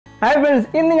Hi friends,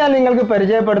 ഇന്ന് ഞാൻ നിങ്ങൾക്ക്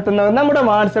പരിചയപ്പെടുത്തുന്നത് നമ്മുടെ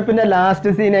വാട്ട്സ്ആപ്പിന്റെ ലാസ്റ്റ്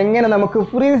സീൻ എങ്ങനെ നമുക്ക്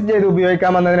ഫ്രീസ് ചെയ്ത്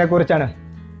ഉപയോഗിക്കാം എന്നതിനെക്കുറിച്ചാണ്.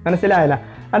 മനസ്സിലായില്ല?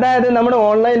 അതായത് നമ്മുടെ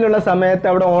ഓൺലൈനിലുള്ള സമയത്ത്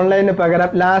അവിടെ ഓൺലൈനിന്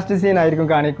പകരം ലാസ്റ്റ് സീൻ ആയിരിക്കും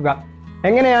കാണിക്കുക.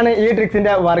 എങ്ങനെയാണ് ഈ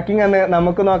ട്രിക്സിന്റെ വർക്കിംഗ് എന്ന്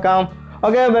നമുക്ക് നോക്കാം.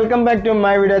 Okay, welcome back to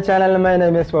my video channel. My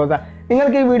name is Fauzan.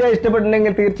 നിങ്ങൾക്ക് ഈ വീഡിയോ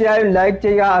ഇഷ്ടപ്പെട്ടിട്ടുണ്ടെങ്കിൽ തീർച്ചയായും ലൈക്ക്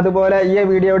ചെയ്യുക. അതുപോലെ ഈ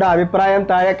വീഡിയോയുടെ അഭിപ്രായം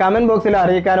താഴെ കമന്റ് ബോക്സിൽ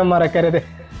അറിയിക്കാനും മറക്കരുത്.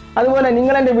 അതുപോലെ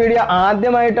നിങ്ങൾ എൻ്റെ വീഡിയോ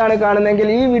ആദ്യമായിട്ടാണ് കാണുന്നതെങ്കിൽ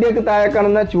ഈ വീഡിയോക്ക് താഴെ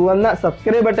കാണുന്ന ചുവന്ന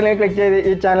സബ്സ്ക്രൈബ് ബട്ടണിൽ ക്ലിക്ക് ചെയ്ത്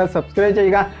ഈ ചാനൽ സബ്സ്ക്രൈബ്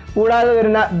ചെയ്യുക. കൂടാതെ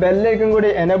വരുന്ന ബെല്ലൈക്കൺ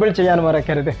കൂടി എനേബിൾ ചെയ്യാൻ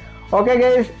മറക്കരുത്. ഓക്കെ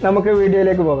ഗൈസ്, നമുക്ക്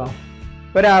വീഡിയോയിലേക്ക് പോകാം.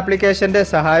 ഒരു ആപ്ലിക്കേഷൻ്റെ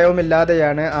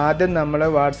സഹായവുമില്ലാതെയാണ് ആദ്യം നമ്മൾ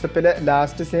വാട്സപ്പിലെ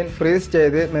ലാസ്റ്റ് സീൻ ഫ്രീസ്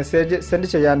ചെയ്ത് മെസ്സേജ്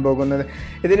സെൻഡ് ചെയ്യാൻ പോകുന്നത്.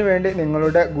 ഇതിനുവേണ്ടി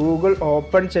നിങ്ങളുടെ ഗൂഗിൾ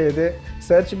ഓപ്പൺ ചെയ്ത്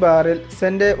സെർച്ച് ബാറിൽ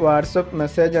സെൻഡ് വാട്സപ്പ്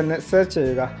മെസ്സേജ് എന്ന് സെർച്ച്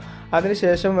ചെയ്യുക.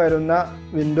 അതിനുശേഷം വരുന്ന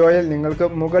വിൻഡോയിൽ നിങ്ങൾക്ക്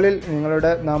മുകളിൽ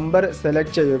നിങ്ങളുടെ നമ്പർ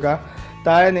സെലക്ട് ചെയ്യുക.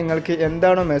 താഴെ നിങ്ങൾക്ക്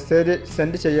എന്താണോ മെസ്സേജ്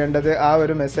സെൻഡ് ചെയ്യേണ്ടത് ആ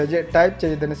ഒരു മെസ്സേജ് ടൈപ്പ്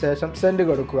ചെയ്തതിന് ശേഷം സെൻഡ്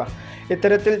കൊടുക്കുക.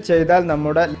 ഇത്തരത്തിൽ ചെയ്താൽ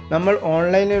നമ്മൾ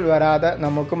ഓൺലൈനിൽ വരാതെ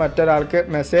നമുക്ക് മറ്റൊരാൾക്ക്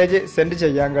മെസ്സേജ് സെൻഡ്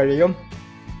ചെയ്യാൻ കഴിയും.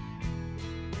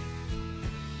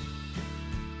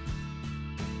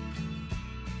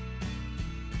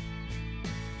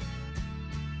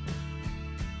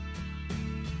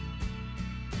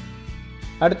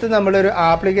 അടുത്ത് നമ്മളൊരു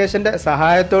ആപ്ലിക്കേഷൻ്റെ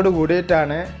സഹായത്തോട്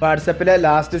കൂടിയിട്ടാണ് വാട്സപ്പിലെ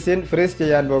ലാസ്റ്റ് സീൻ ഫ്രീസ്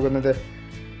ചെയ്യാൻ പോകുന്നത്.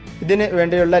 ഇതിന്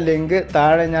വേണ്ടിയുള്ള ലിങ്ക്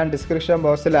താഴെ ഞാൻ ഡിസ്ക്രിപ്ഷൻ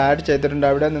ബോക്സിൽ ആഡ് ചെയ്തിട്ടുണ്ട്.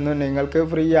 അവിടെ നിന്നും നിങ്ങൾക്ക്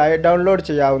ഫ്രീ ആയി ഡൗൺലോഡ്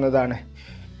ചെയ്യാവുന്നതാണ്.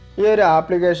 ഈ ഒരു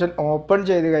ആപ്ലിക്കേഷൻ ഓപ്പൺ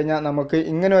ചെയ്ത് കഴിഞ്ഞാൽ നമുക്ക്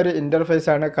ഇങ്ങനെ ഒരു ഇൻ്റർഫേസ്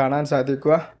ആണ് കാണാൻ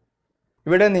സാധിക്കുക.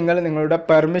 ഇവിടെ നിങ്ങളുടെ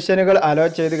പെർമിഷനുകൾ അലോ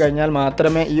ചെയ്ത് കഴിഞ്ഞാൽ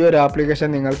മാത്രമേ ഈ ഒരു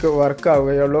ആപ്ലിക്കേഷൻ നിങ്ങൾക്ക് വർക്ക്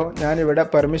ആവുകയുള്ളൂ. ഞാനിവിടെ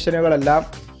പെർമിഷനുകളെല്ലാം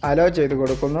അലോ ചെയ്ത്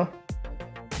കൊടുക്കുന്നു.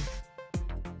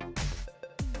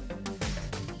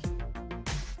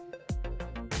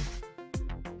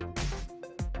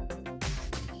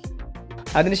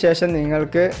 അതിനുശേഷം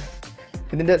നിങ്ങൾക്ക്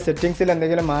ഇതിൻ്റെ സെറ്റിങ്സിൽ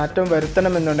എന്തെങ്കിലും മാറ്റം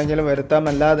വരുത്തണമെന്നുണ്ടെങ്കിലും വരുത്താം,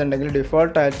 അല്ലാതുണ്ടെങ്കിൽ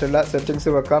ഡിഫോൾട്ടായിട്ടുള്ള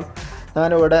സെറ്റിങ്സ് വെക്കാം.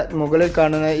 ഞാനിവിടെ മുകളിൽ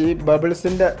കാണുന്ന ഈ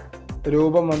ബബിൾസിൻ്റെ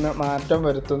രൂപം ഒന്ന് മാറ്റം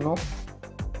വരുത്തുന്നു.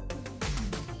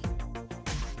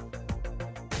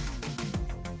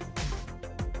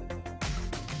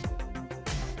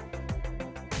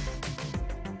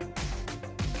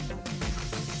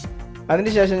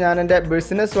 അതിനുശേഷം ഞാൻ എൻ്റെ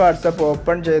ബിസിനസ് വാട്സപ്പ്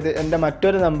ഓപ്പൺ ചെയ്ത് എൻ്റെ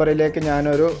മറ്റൊരു നമ്പറിലേക്ക്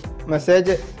ഞാനൊരു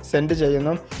മെസ്സേജ് സെൻഡ്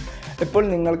ചെയ്യുന്നു. ഇപ്പോൾ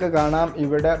നിങ്ങൾക്ക് കാണാം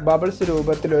ഇവിടെ ബബിൾസ്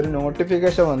രൂപത്തിൽ ഒരു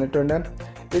നോട്ടിഫിക്കേഷൻ വന്നിട്ടുണ്ട്.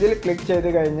 ഇതിൽ ക്ലിക്ക് ചെയ്ത്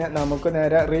കഴിഞ്ഞ് നമുക്ക്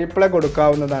നേരെ റീപ്ലൈ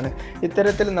കൊടുക്കാവുന്നതാണ്.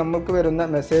 ഇത്തരത്തിൽ നമുക്ക് വരുന്ന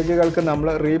മെസ്സേജുകൾക്ക് നമ്മൾ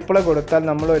റീപ്ലൈ കൊടുത്താൽ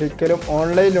നമ്മൾ ഒരിക്കലും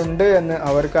ഓൺലൈനിലുണ്ട് എന്ന്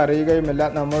അവർക്ക് അറിയുകയുമില്ല.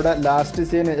 നമ്മുടെ ലാസ്റ്റ്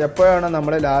സീൻ എപ്പോഴാണ്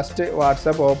നമ്മൾ ലാസ്റ്റ്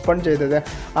വാട്സപ്പ് ഓപ്പൺ ചെയ്തത്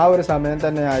ആ ഒരു സമയം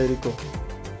തന്നെ ആയിരിക്കും.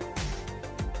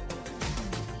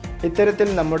 ഇത്തരത്തിൽ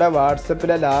നമ്മുടെ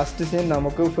വാട്സപ്പിലെ ലാസ്റ്റ് സീൻ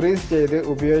നമുക്ക് ഫ്രീസ് ചെയ്ത്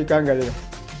ഉപയോഗിക്കാൻ കഴിയും.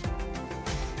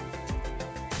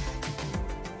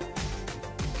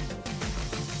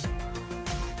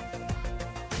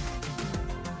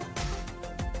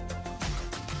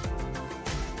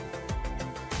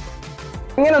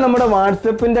 ഇങ്ങനെ നമ്മുടെ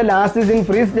വാട്സപ്പിന്റെ ലാസ്റ്റ് സീൻ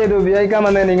ഫ്രീസ് ചെയ്ത്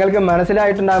ഉപയോഗിക്കാമെന്ന് നിങ്ങൾക്ക്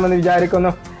മനസ്സിലായിട്ടുണ്ടാകുമെന്ന്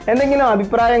വിചാരിക്കുന്നു. എന്തെങ്കിലും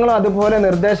അഭിപ്രായങ്ങളോ അതുപോലെ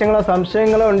നിർദ്ദേശങ്ങളോ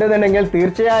സംശയങ്ങളോ ഉണ്ടെന്നുണ്ടെങ്കിൽ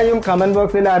തീർച്ചയായും കമന്റ്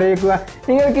ബോക്സിൽ അറിയിക്കുക.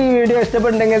 നിങ്ങൾക്ക് ഈ വീഡിയോ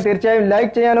ഇഷ്ടപ്പെട്ടുണ്ടെങ്കിൽ തീർച്ചയായും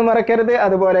ലൈക്ക് ചെയ്യാനും മറക്കരുത്.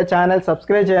 അതുപോലെ ചാനൽ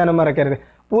സബ്സ്ക്രൈബ് ചെയ്യാനും മറക്കരുത്.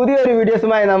 പുതിയൊരു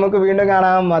വീഡിയോസുമായി നമുക്ക് വീണ്ടും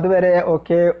കാണാം. അതുവരെ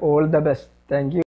okay, all the best. Thank you.